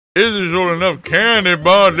Is there sold enough candy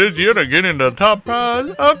bars this year to get in the top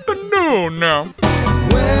prize afternoon now?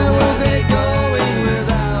 Where were they going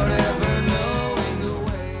without ever knowing the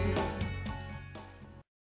way?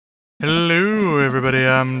 Hello everybody,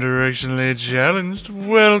 I'm Directionally Challenged.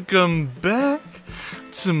 Welcome back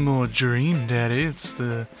to some more Dream Daddy. It's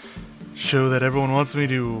the show that everyone wants me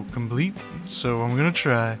to complete, so I'm gonna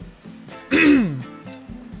try.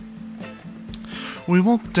 We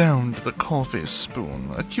walked down to the Coffee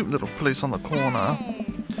Spoon, a cute little place on the corner.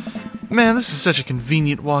 Man, this is such a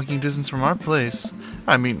convenient walking distance from our place.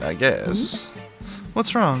 I mean, I guess.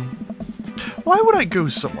 What's wrong? Why would I go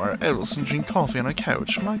somewhere else and drink coffee on a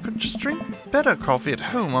couch when I could just drink better coffee at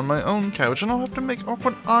home on my own couch and not have to make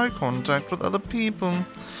awkward eye contact with other people?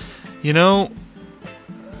 You know,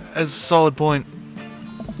 as a solid point.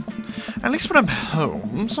 At least when I'm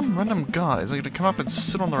home, some random guys are going to come up and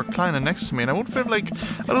sit on the recliner next to me, and I won't feel like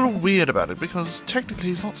a little weird about it, because technically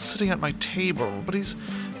he's not sitting at my table, but he's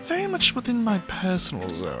very much within my personal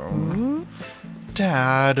zone.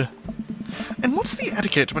 Dad. And what's the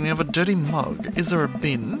etiquette when you have a dirty mug? Is there a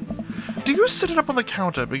bin? Do you set it up on the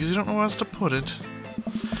counter because you don't know where else to put it?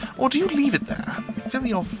 Or do you leave it there, fill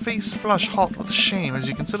your face flush hot with shame as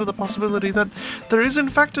you consider the possibility that there is in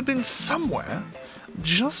fact a bin somewhere,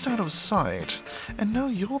 just out of sight, and now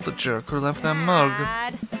you're the jerk who left that mug?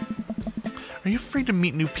 Are you afraid to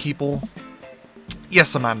meet new people?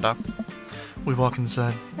 Yes, Amanda. We walk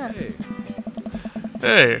inside.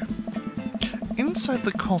 Hey. Inside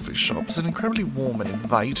the coffee shop is incredibly warm and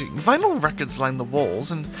inviting. Vinyl records line the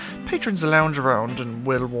walls, and patrons lounge around in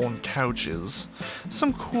well-worn couches.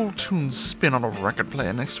 Some cool tunes spin on a record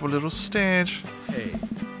player next to a little stage.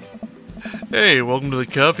 Hey, welcome to the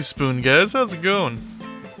Coffee Spoon, guys. How's it going?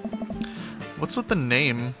 What's with the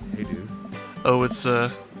name? Hey, dude. Oh, it's,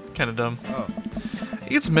 kinda dumb. Oh.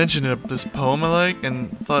 It's mentioned in this poem I like,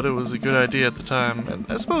 and thought it was a good idea at the time. And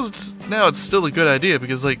I suppose now it's still a good idea,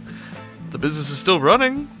 because, like, the business is still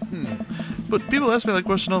running. But people ask me that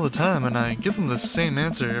question all the time, and I give them the same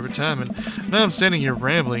answer every time, and now I'm standing here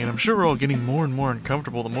rambling, and I'm sure we're all getting more and more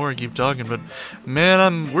uncomfortable the more I keep talking, but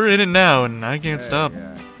man, we're in it now, and I can't stop.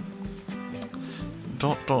 Yeah.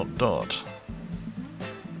 Dot.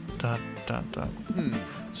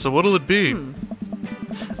 So what'll it be?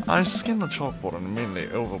 I scan the chalkboard and immediately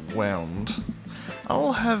overwhelmed.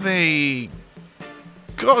 I'll have a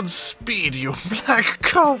Godspeed, you black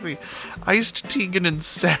coffee, iced Tegan and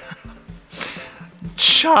Sarah,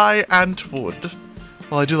 chai Antwood.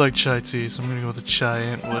 Well, I do like chai tea, so I'm gonna go with the chai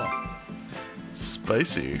Antwood.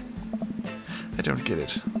 Spicy. I don't get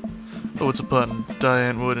it. Oh, it's a pun.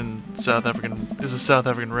 Diane Wood and is a South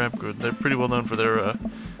African rap group. They're pretty well known for their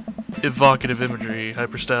evocative imagery,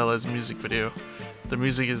 hyper-stylized music video. Their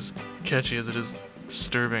music is catchy as it is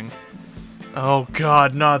disturbing. Oh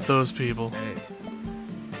god, not those people. Hey.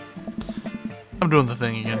 I'm doing the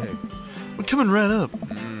thing again. Hey. We're coming right up.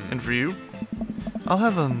 And for you, I'll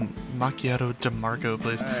have a macchiato DeMarco,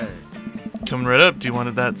 please. Hey. Coming right up. Do you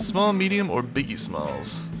want that small, medium, or Biggie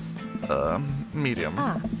Smalls? Medium.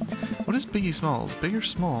 What is Biggie Smalls? Big or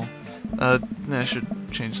small? I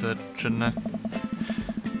should change that, shouldn't I?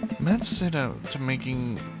 Matt set out to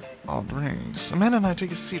making all drinks. Amanda and I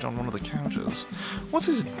take a seat on one of the couches. What's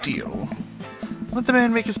his deal? Let the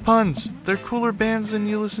man make his puns. They're cooler bands than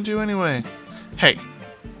you listen to anyway. Hey.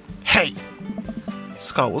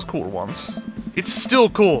 Ska was cool once. It's still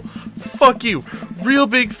cool. Fuck you. Real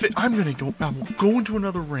big I will go into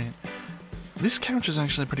another rant. This couch is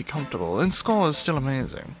actually pretty comfortable, and Ska is still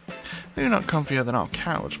amazing. Maybe not comfier than our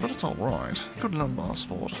couch, but it's alright. Good lumbar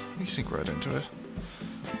sport. You sink right into it.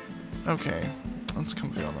 Okay, that's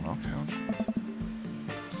comfier than our couch.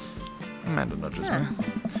 Amanda nudges me.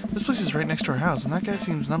 This place is right next to our house, and that guy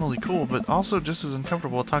seems not only cool, but also just as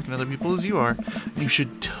uncomfortable talking to other people as you are. You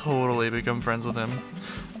should totally become friends with him.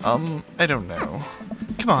 I don't know.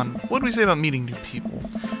 Come on, what do we say about meeting new people?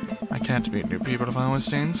 I can't meet new people if I always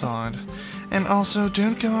stay inside. And also,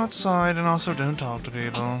 don't go outside, and also don't talk to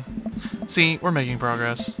people. See, we're making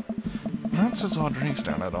progress. Matt sets our drinks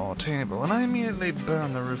down at our table, and I immediately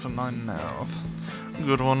burn the roof of my mouth.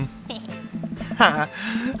 Good one.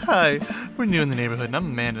 Hi, we're new in the neighborhood, and I'm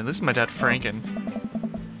Amanda, and this is my dad, Franken.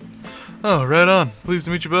 Oh, right on. Pleased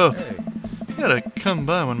to meet you both. Hey. You gotta come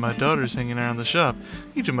by when my daughter's hanging around the shop.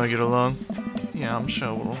 You two might get along. Yeah, I'm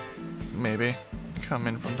sure we'll maybe come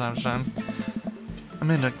in from time to time.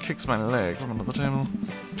 Amanda kicks my leg from under the table.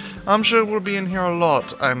 I'm sure we'll be in here a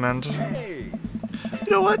lot, I meant. Hey.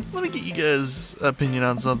 You know what? Let me get you guys' opinion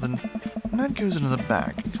on something. Matt goes into the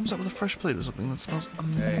back and comes up with a fresh plate of something that smells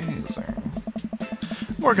amazing.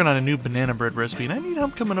 I'm working on a new banana bread recipe, and I need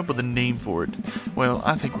help coming up with a name for it. Well,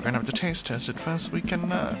 I think we're gonna have to taste test it first so we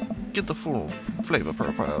can get the full flavor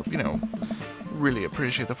profile, you know, really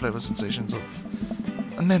appreciate the flavor sensations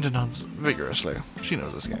of Amanda nods vigorously. She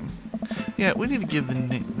knows this game. Yeah, we need to give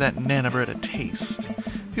that nana bread a taste.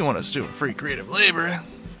 If you want us to do free creative labor, I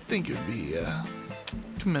think it would be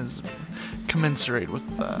commensurate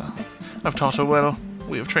with, I've taught her well.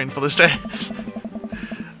 We have trained for this day.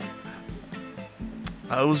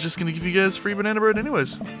 I was just gonna give you guys free banana bread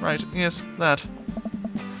anyways. Right, yes, that.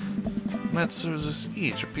 That serves us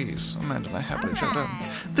each a piece. Amanda and I happily chopped up.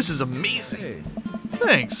 This is amazing!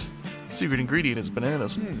 Thanks! Secret ingredient is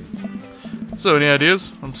bananas. So, any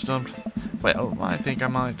ideas? I'm stumped. Well, I think I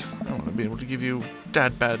might. I want to be able to give you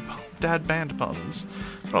dad band puns.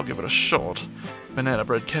 But I'll give it a shot. Banana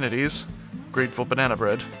bread Kennedys. Grateful banana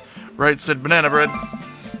bread. Right said banana bread.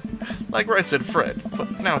 Like Right said Fred,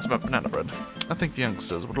 but now it's about banana bread. I think the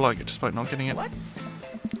youngsters would like it despite not getting it. What?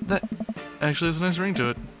 That actually has a nice ring to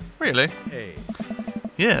it. Really? Hey.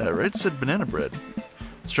 Yeah, Right said banana bread.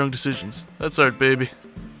 Strong decisions. That's art, baby.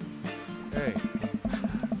 Hey.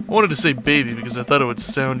 I wanted to say baby because I thought it would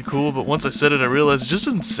sound cool, but once I said it I realized it just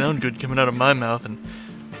doesn't sound good coming out of my mouth, and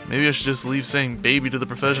maybe I should just leave saying baby to the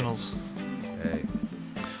professionals. Hey.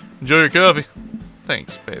 Enjoy your coffee.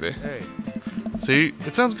 Thanks, baby. Hey. See,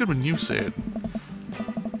 it sounds good when you say it.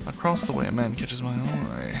 Across the way, a man catches my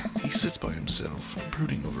eye. He sits by himself,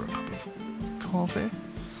 brooding over a cup of coffee.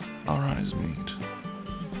 Our eyes meet,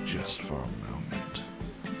 just for a moment.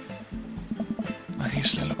 I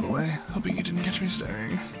hastily look away, hoping he didn't catch me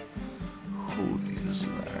staring. Who is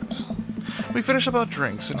that? We finish up our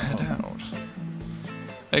drinks and head out.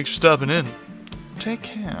 Thanks for stopping in. Take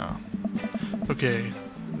care. Okay,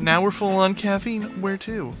 now we're full on caffeine. Where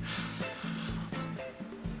to?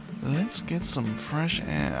 Let's get some fresh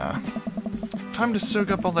air. Time to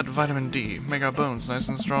soak up all that vitamin D, make our bones nice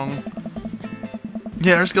and strong.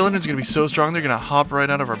 Yeah, our skeletons are gonna be so strong they're gonna hop right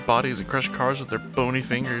out of our bodies and crush cars with their bony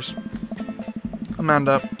fingers.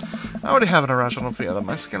 Amanda, I already have an irrational fear that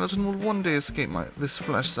my skeleton will one day escape this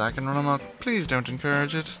flesh sack and run amok. Please don't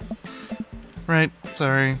encourage it. Right,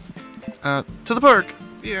 sorry. To the park!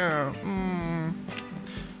 Yeah,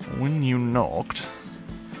 When you knocked,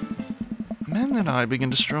 Amanda and I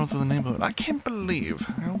begin to stroll through the neighborhood. I can't believe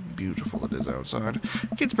how beautiful it is outside.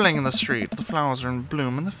 Kids playing in the street, the flowers are in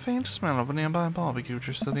bloom, and the faint smell of a nearby barbecue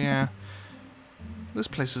drifts through the air. This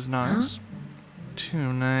place is nice.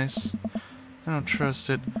 Too nice. I don't trust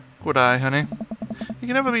it. Good eye, honey. You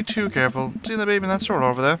can never be too careful. See that baby in that stroller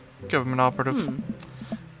over there? Government operative.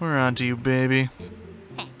 We're on to you, baby.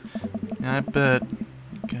 I bet.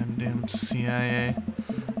 Goddamn CIA.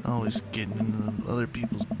 Always getting into other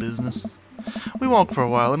people's business. We walk for a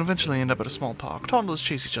while and eventually end up at a small park. Toddlers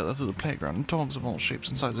chase each other through the playground, and dogs of all shapes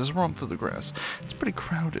and sizes romp through the grass. It's pretty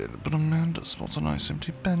crowded, but Amanda spots a nice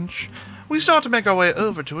empty bench. We start to make our way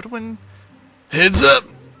over to it when... Heads up!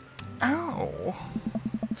 Ow!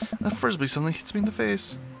 A frisbee suddenly hits me in the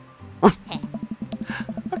face. A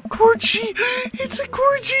corgi! It's a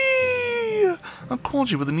corgi! A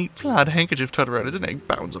corgi with a neat plaid handkerchief tied around his neck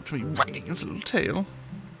bounds up to me, wagging his little tail.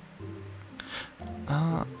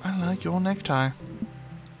 I like your necktie.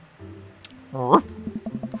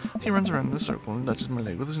 He runs around in a circle and nudges my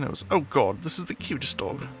leg with his nose. Oh god, this is the cutest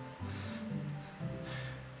dog.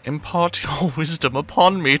 Impart your wisdom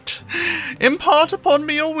upon me. Impart upon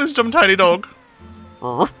me your wisdom, tiny dog.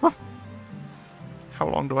 How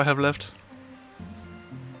long do I have left?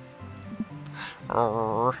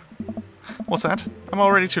 What's that? I'm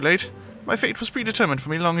already too late. My fate was predetermined for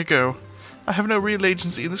me long ago. I have no real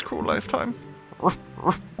agency in this cruel lifetime.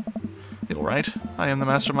 You're right. I am the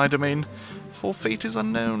master of my domain, for fate is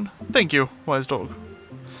unknown. Thank you, wise dog.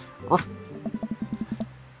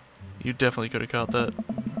 You definitely could have caught that.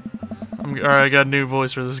 Alright, I got a new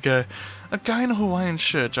voice for this guy. A guy in a Hawaiian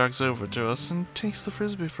shirt jogs over to us and takes the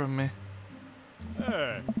frisbee from me.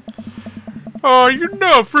 Hey. Oh, you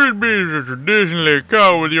know frisbees are traditionally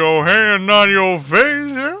caught with your hand on your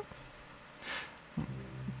face, yeah?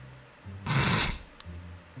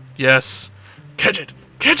 Yes. Catch it!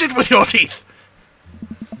 Catch it with your teeth!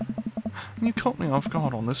 You caught me off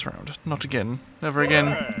guard on this round. Not again. Never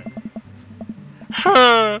again.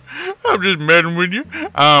 I'm just messing with you.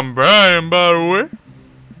 I'm Brian, by the way.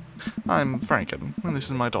 I'm Franken, and this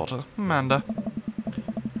is my daughter, Amanda.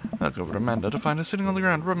 I go over to Amanda to find her sitting on the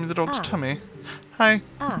ground rubbing the dog's tummy. Hi.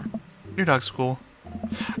 Your dog's cool.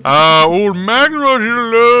 Old Maxwell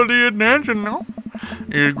should love the attention, no?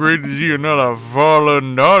 It's great to see another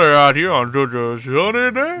fallen daughter out here on such a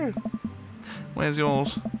sunny day. Where's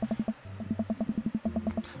yours?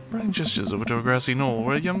 Brian gestures over to a grassy knoll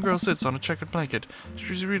where a young girl sits on a checkered blanket.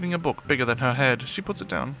 She's reading a book bigger than her head. She puts it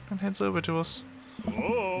down and heads over to us.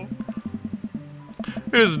 Oh.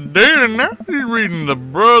 It's Dana now. He's reading the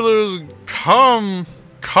Brothers Karamazov.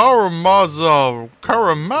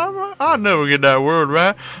 I never get that word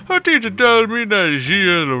right. Her teacher tells me that she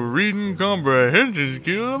has a reading comprehension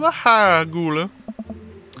skill of a high schooler.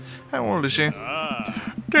 How old is she?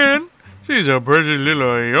 10. She's a pretty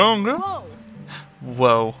little young girl.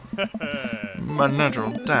 Whoa. My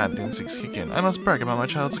natural dad instincts kick in. I must brag about my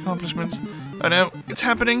child's accomplishments. Oh no, it's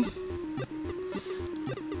happening.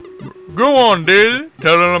 Go on, Daisy.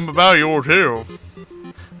 Tell them about yourself.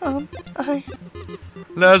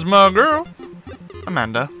 That's my girl.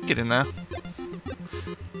 Amanda, get in there.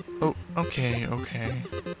 Oh, okay.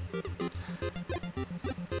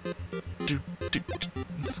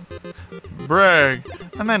 Brag.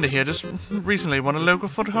 Amanda here just recently won a local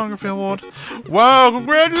photography award. Wow,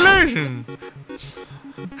 congratulations.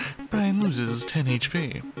 Brian loses 10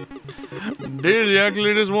 HP. Daisy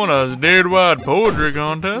actually just won a statewide poetry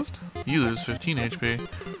contest. You lose 15 HP.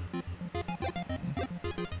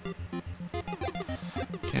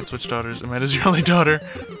 Can't switch daughters. Amanda's your only daughter.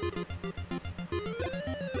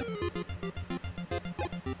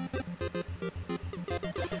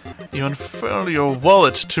 You unfurl your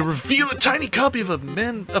wallet to reveal a tiny copy of a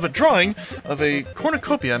drawing of a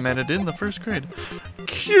cornucopia Amanda did in the first grade.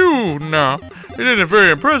 Cute now. It isn't very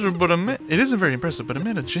impressive, but It isn't very impressive, but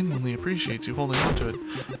Amanda genuinely appreciates you holding on to it.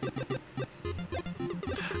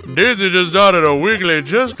 Daisy just started a weekly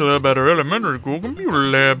chess club at her elementary school computer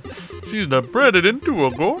lab. She's the president too,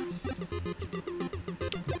 of course.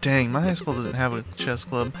 Dang, my high school doesn't have a chess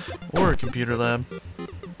club or a computer lab.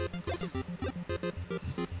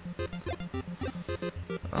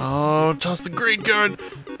 Oh, toss the grade card!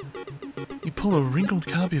 You pull a wrinkled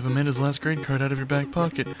copy of Amanda's last grade card out of your back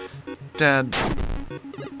pocket. Dad.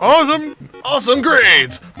 Awesome! Awesome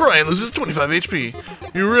grades! Brian loses 25 HP.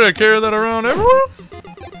 You really carry that around everywhere?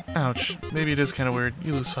 Ouch. Maybe it is kind of weird.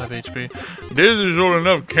 You lose 5 HP. Daisy's sold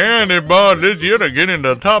enough candy bars this year to get in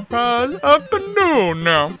the top prize afternoon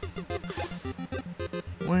now.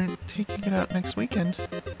 We're taking it out next weekend.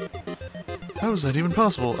 How is that even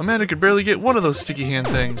possible? Amanda could barely get one of those sticky hand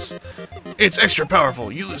things. It's extra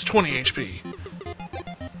powerful. You lose 20 HP.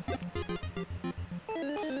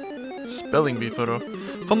 Spelling bee photo.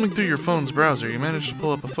 Fumbling through your phone's browser, you managed to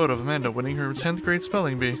pull up a photo of Amanda winning her 10th grade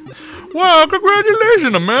spelling bee. Wow,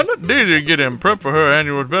 congratulations, Amanda! Daisy getting prep for her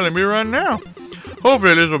annual spelling bee right now.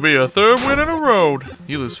 Hopefully this will be a third win in a row.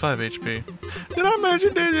 You lose 5 HP. Did I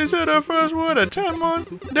mention Daisy said her first word at 10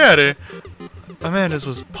 months? Daddy. Amanda's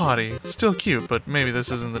was potty. Still cute, but maybe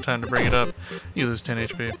this isn't the time to bring it up. You lose 10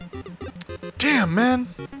 HP. Damn, man!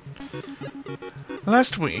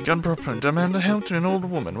 Last week, on Brooklyn, Amanda helped an old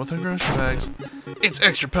woman with her grocery bags. It's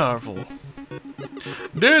extra powerful.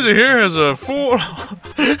 Daisy here has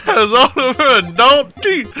has all of her adult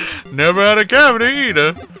teeth. Never had a cavity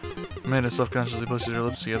either. Amanda self-consciously pushes her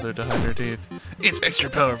lips together to hide her teeth. It's extra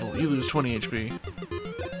powerful. You lose 20 HP.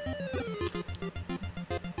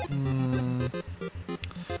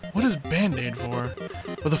 What is Band-Aid for?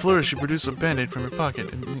 With a flourish, you produce a Band-Aid from your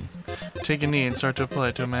pocket. And take a knee and start to apply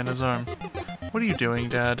it to Amanda's arm. What are you doing,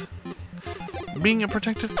 Dad? Being a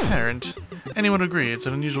protective parent. Anyone would agree, it's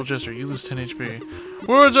an unusual gesture. You lose 10 HP.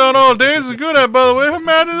 Words aren't all Daisy's good at, by the way. Her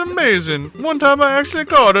math is amazing. One time I actually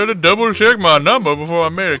called her to double check my number before I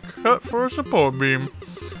made a cut for a support beam.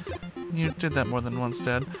 You did that more than once,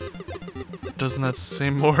 Dad. Doesn't that say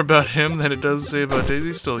more about him than it does say about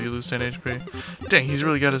Daisy? Still, you lose 10 HP. Dang, he's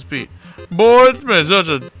really got us beat. Boy, it's been such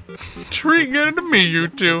a treat getting to meet you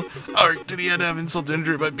two. Art, did he have to have insult to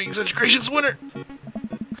injury by being such a gracious winner?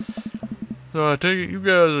 So I take it you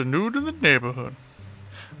guys are new to the neighborhood.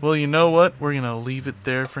 Well, you know what? We're gonna leave it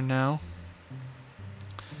there for now.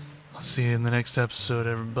 I'll see you in the next episode,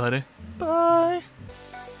 everybody. Bye!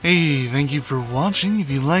 Hey, thank you for watching. If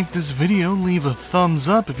you liked this video, leave a thumbs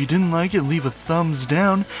up. If you didn't like it, leave a thumbs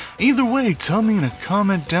down. Either way, tell me in a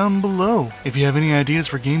comment down below. If you have any ideas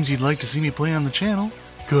for games you'd like to see me play on the channel,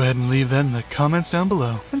 go ahead and leave that in the comments down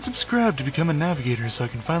below. And subscribe to become a navigator so I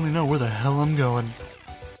can finally know where the hell I'm going.